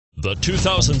The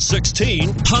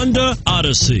 2016 Honda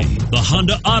Odyssey. The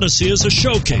Honda Odyssey is a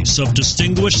showcase of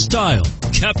distinguished style,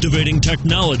 captivating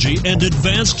technology, and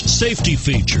advanced safety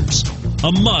features.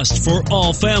 A must for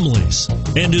all families,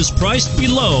 and is priced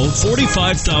below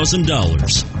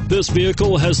 $45,000. This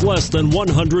vehicle has less than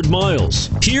 100 miles.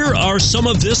 Here are some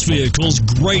of this vehicle's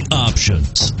great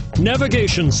options: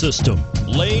 navigation system,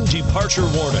 lane departure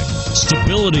warning,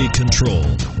 stability control,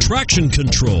 traction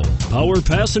control, power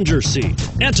passenger seat,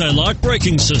 anti-lock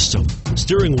braking system,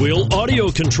 steering wheel audio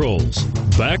controls,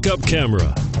 backup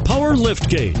camera, power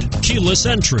liftgate, keyless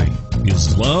entry.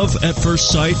 Is love at first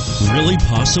sight really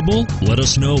possible? Let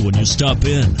us know when you stop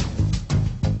in.